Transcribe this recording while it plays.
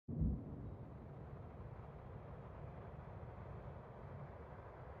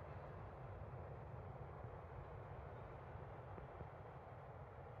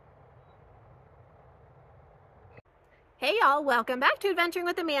Hey y'all, welcome back to Adventuring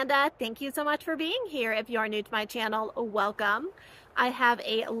with Amanda. Thank you so much for being here. If you are new to my channel, welcome. I have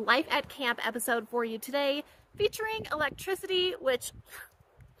a Life at Camp episode for you today featuring electricity, which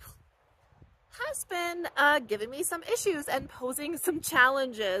has been giving me some issues and posing some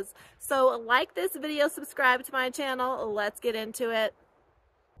challenges. So like this video, subscribe to my channel, let's get into it.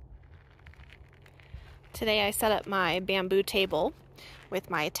 Today I set up my bamboo table with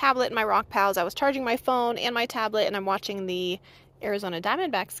my tablet and my rock pals. I was charging my phone and my tablet, and I'm watching the Arizona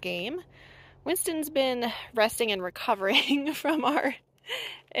Diamondbacks game. Winston's been resting and recovering from our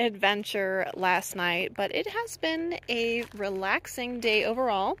adventure last night, but it has been a relaxing day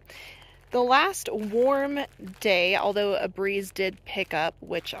overall. The last warm day, although a breeze did pick up,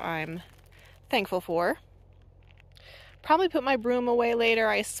 which I'm thankful for. Probably put my broom away later.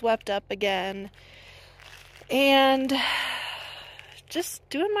 I swept up again. And just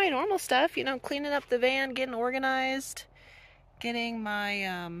doing my normal stuff, you know, cleaning up the van, getting organized, getting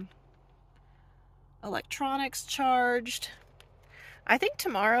my electronics charged. I think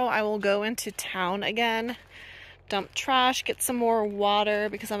tomorrow I will go into town again, dump trash, get some more water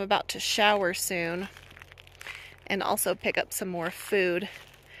because I'm about to shower soon, and also pick up some more food.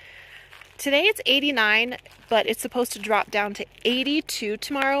 Today it's 89, but it's supposed to drop down to 82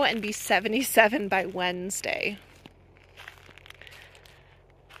 tomorrow and be 77 by Wednesday.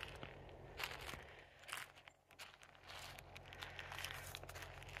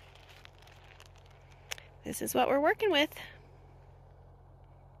 This is what we're working with.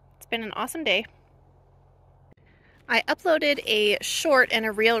 It's been an awesome day. I uploaded a short and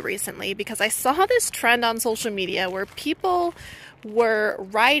a reel recently because I saw this trend on social media where people were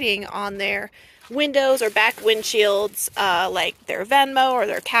writing on their windows or back windshields like their Venmo or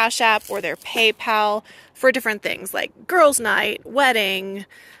their CashApp or their PayPal for different things like girls' night, wedding,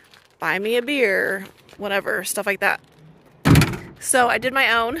 buy me a beer, whatever, stuff like that. So I did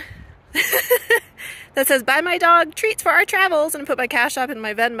my own. That says, buy my dog treats for our travels, and put my Cash App in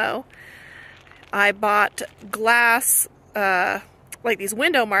my Venmo. I bought glass, like these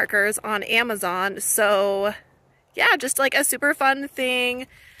window markers on Amazon. So yeah, just like a super fun thing.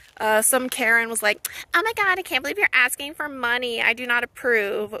 Some Karen was like, oh my God, I can't believe you're asking for money. I do not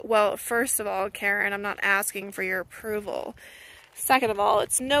approve. Well, first of all, Karen, I'm not asking for your approval. Second of all,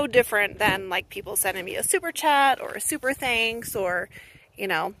 it's no different than like people sending me a super chat or a super thanks or, you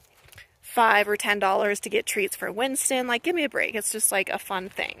know, $5 or $10 to get treats for Wynston. Like, give me a break. It's just like a fun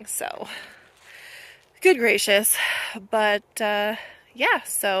thing. So, good gracious. But, yeah,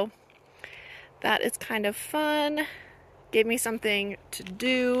 so that is kind of fun. Gave me something to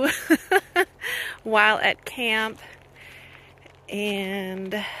do while at camp.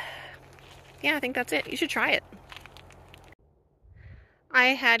 And, yeah, I think that's it. You should try it. I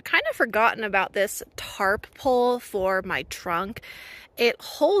had kind of forgotten about this tarp pole for my trunk. It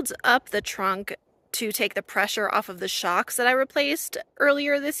holds up the trunk to take the pressure off of the shocks that I replaced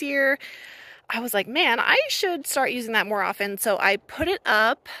earlier this year. I was like, man, I should start using that more often. So I put it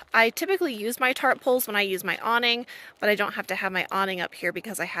up. I typically use my tarp poles when I use my awning, but I don't have to have my awning up here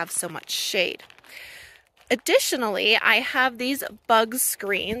because I have so much shade. Additionally, I have these bug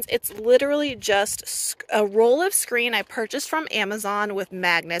screens. It's literally just a roll of screen I purchased from Amazon with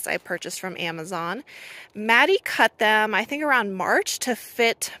magnets I purchased from Amazon. Maddie cut them, I think around March, to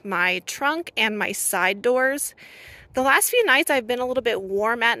fit my trunk and my side doors. The last few nights I've been a little bit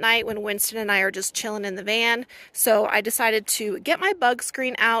warm at night when Winston and I are just chilling in the van. So I decided to get my bug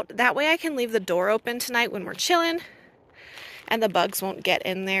screen out. That way I can leave the door open tonight when we're chilling and the bugs won't get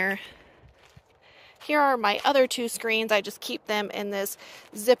in there. Here are my other two screens. I just keep them in this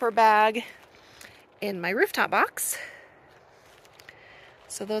zipper bag in my rooftop box.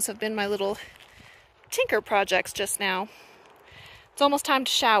 So those have been my little tinker projects just now. It's almost time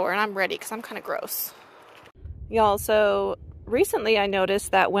to shower and I'm ready because I'm kind of gross. Y'all, so recently I noticed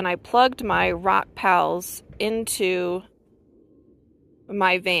that when I plugged my rock pals into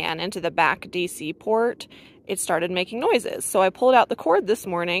my van, into the back DC port, it started making noises. So I pulled out the cord this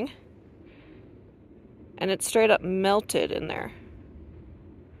morning and it straight up melted in there.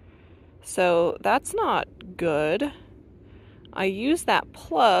 So that's not good. I use that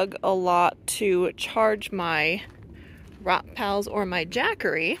plug a lot to charge my rock pals or my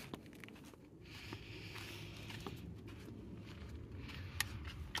Jackery.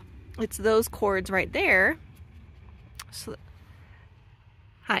 It's those cords right there. So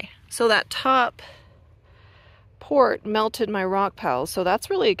that top port melted my rock pals, so that's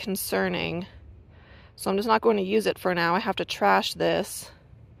really concerning. So I'm just not going to use it for now. I have to trash this.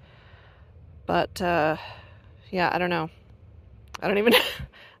 But yeah, I don't know. I don't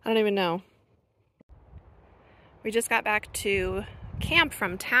even know. We just got back to camp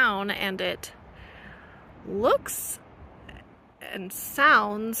from town, and it looks and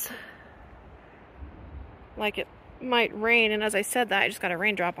sounds like it might rain, and as I said that, I just got a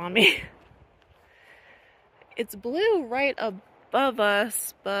raindrop on me. It's blue right above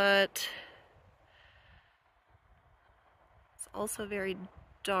us, but it's also very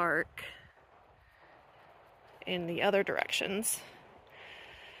dark in the other directions.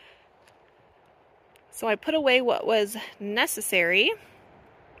 So I put away what was necessary,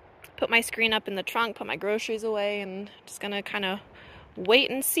 put my screen up in the trunk, put my groceries away, and just gonna kind of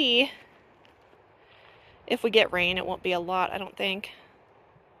wait and see if we get rain. It won't be a lot, I don't think.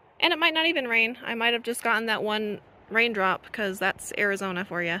 And it might not even rain. I might have just gotten that one raindrop, because that's Arizona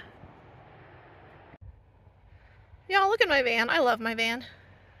for you. Y'all, look at my van. I love my van.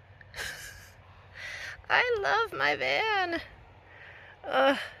 I love my van.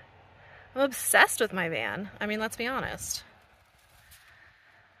 I'm obsessed with my van. I mean, let's be honest.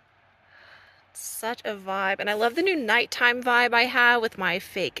 It's such a vibe. And I love the new nighttime vibe I have with my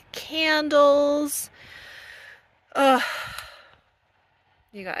fake candles.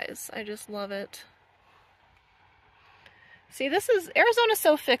 You guys, I just love it. See, Arizona's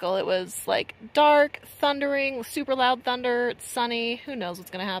so fickle. It was like dark, thundering, super loud thunder, it's sunny, who knows what's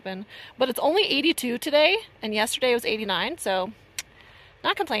gonna happen. But it's only 82 today, and yesterday was 89, so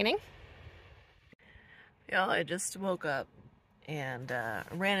not complaining. Y'all, I just woke up and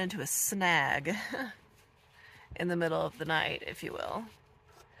ran into a snag in the middle of the night, if you will.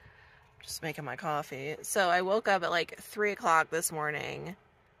 Just making my coffee. So I woke up at like 3 o'clock this morning,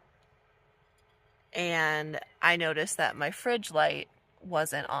 and I noticed that my fridge light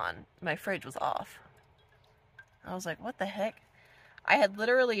wasn't on. My fridge was off. I was like, what the heck? I had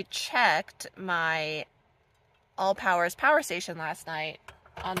literally checked my All Powers power station last night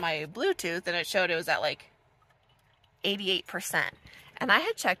on my Bluetooth, and it showed it was at like 88%. And I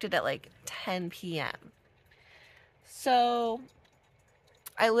had checked it at like 10 p.m. So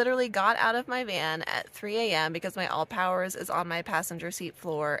I literally got out of my van at 3 a.m. because my All Powers is on my passenger seat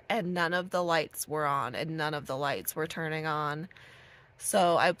floor, and none of the lights were on and none of the lights were turning on.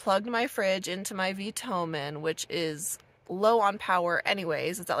 So I plugged my fridge into my Vitomin, which is low on power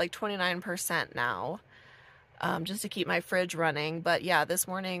anyways. It's at like 29% now, just to keep my fridge running. But yeah, this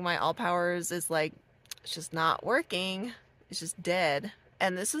morning my All Powers is like, it's just not working. It's just dead.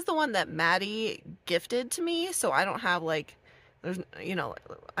 And this is the one that Maddie gifted to me, so I don't have like,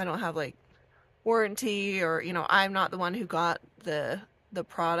 I don't have like warranty, or, I'm not the one who got the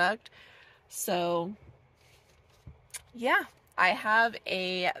product. So yeah, I have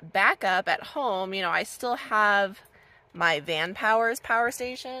a backup at home. I still have my Van Powers power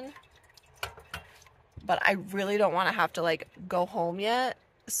station, but I really don't want to have to like go home yet.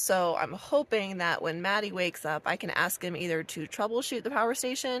 So I'm hoping that when Maddie wakes up, I can ask him either to troubleshoot the power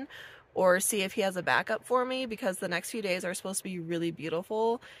station or see if he has a backup for me, because the next few days are supposed to be really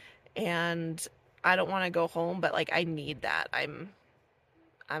beautiful, and I don't want to go home, but like I need that. I'm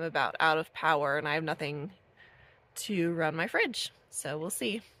about out of power, and I have nothing to run my fridge, so we'll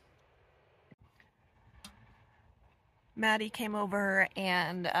see. Maddie came over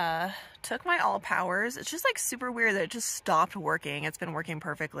and took my All Powers. It's just like super weird that it just stopped working. It's been working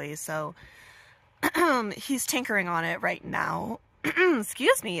perfectly, so he's tinkering on it right now.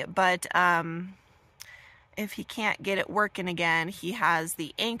 Excuse me, but if he can't get it working again, he has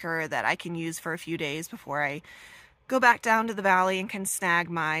the anchor that I can use for a few days before I go back down to the valley and can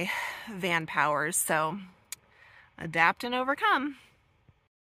snag my Van Powers. So adapt and overcome.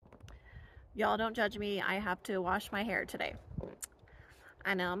 Y'all, don't judge me. I have to wash my hair today.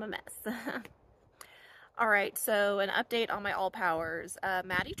 I know I'm a mess. Alright, so an update on my All Powers.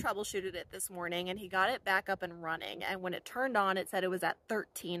 Maddie troubleshooted it this morning, and he got it back up and running, and when it turned on, it said it was at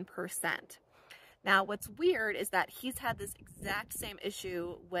 13%. Now, what's weird is that he's had this exact same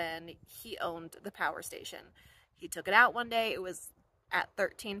issue when he owned the power station. He took it out one day, it was at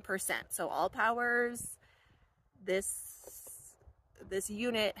 13%. So All Powers, this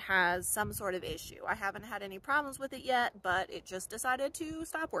unit has some sort of issue. I haven't had any problems with it yet, but it just decided to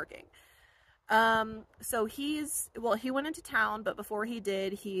stop working. So he went into town, but before he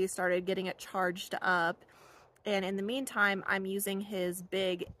did, he started getting it charged up. And in the meantime, I'm using his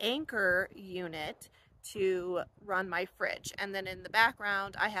big anchor unit to run my fridge. And then in the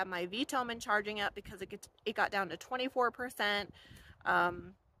background, I have my Vitomin charging up because it got down to 24%.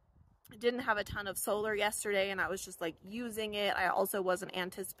 Didn't have a ton of solar yesterday, and I was just like using it. I also wasn't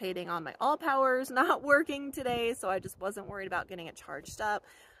anticipating on my All Powers not working today, so I just wasn't worried about getting it charged up.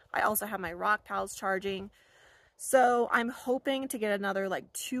 I also have my Rock Pals charging. So I'm hoping to get another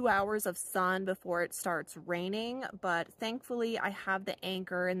like 2 hours of sun before it starts raining, but thankfully I have the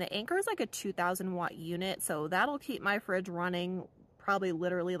Anchor, and the Anchor is like a 2,000 watt unit, so that'll keep my fridge running probably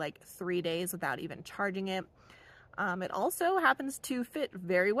literally like 3 days without even charging it. It also happens to fit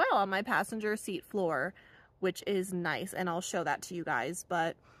very well on my passenger seat floor, which is nice, and I'll show that to you guys.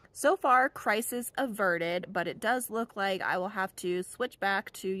 But so far, crisis averted, but it does look like I will have to switch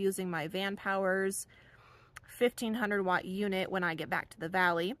back to using my VanPower's 1,500 watt unit when I get back to the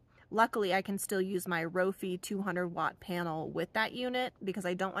valley. Luckily, I can still use my Rofi 200 watt panel with that unit because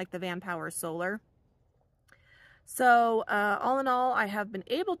I don't like the VanPower solar. So all in all, I have been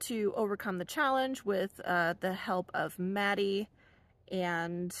able to overcome the challenge with the help of Maddie.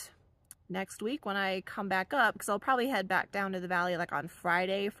 And next week when I come back up, because I'll probably head back down to the valley like on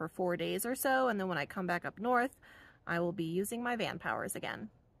Friday for 4 days or so, and then when I come back up north, I will be using my VanPowers again.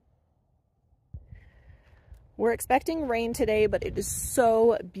 We're expecting rain today, but it is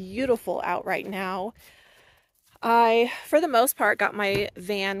so beautiful out right now. I, for the most part, got my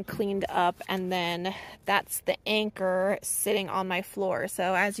van cleaned up, and then that's the Anchor sitting on my floor.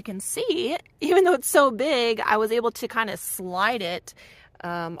 So as you can see, even though it's so big, I was able to kind of slide it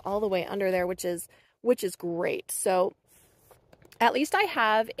all the way under there, which is great. So at least I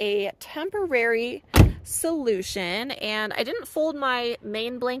have a temporary solution, and I didn't fold my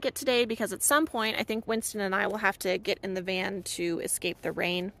main blanket today because at some point I think Wynston and I will have to get in the van to escape the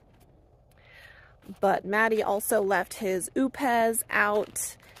rain. But Maddie also left his UPEZ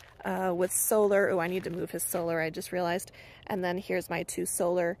out with solar. Oh, I need to move his solar, I just realized. And then here's my 2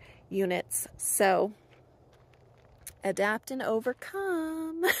 solar units. So adapt and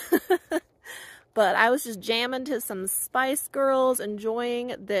overcome. But I was just jamming to some Spice Girls,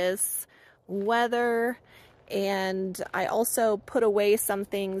 enjoying this weather. And I also put away some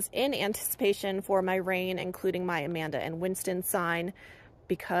things in anticipation for my rain, including my Amanda and Wynston sign,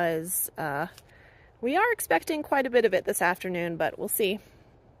 because we are expecting quite a bit of it this afternoon, but we'll see.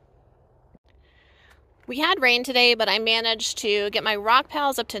 We had rain today, but I managed to get my rock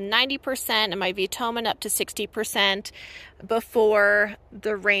piles up to 90% and my Vitomin up to 60% before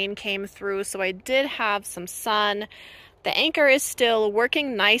the rain came through, so I did have some sun. The Anchor is still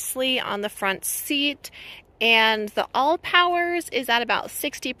working nicely on the front seat, and the All Powers is at about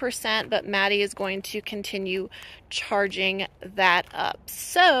 60%, but Maddie is going to continue charging that up.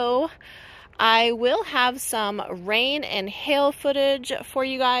 So I will have some rain and hail footage for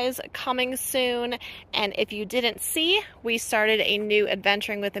you guys coming soon. And if you didn't see, we started a new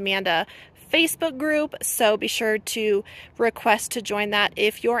Adventuring with Amanda Facebook group, so be sure to request to join that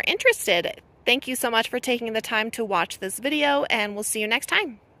if you're interested. Thank you so much for taking the time to watch this video, and we'll see you next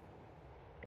time.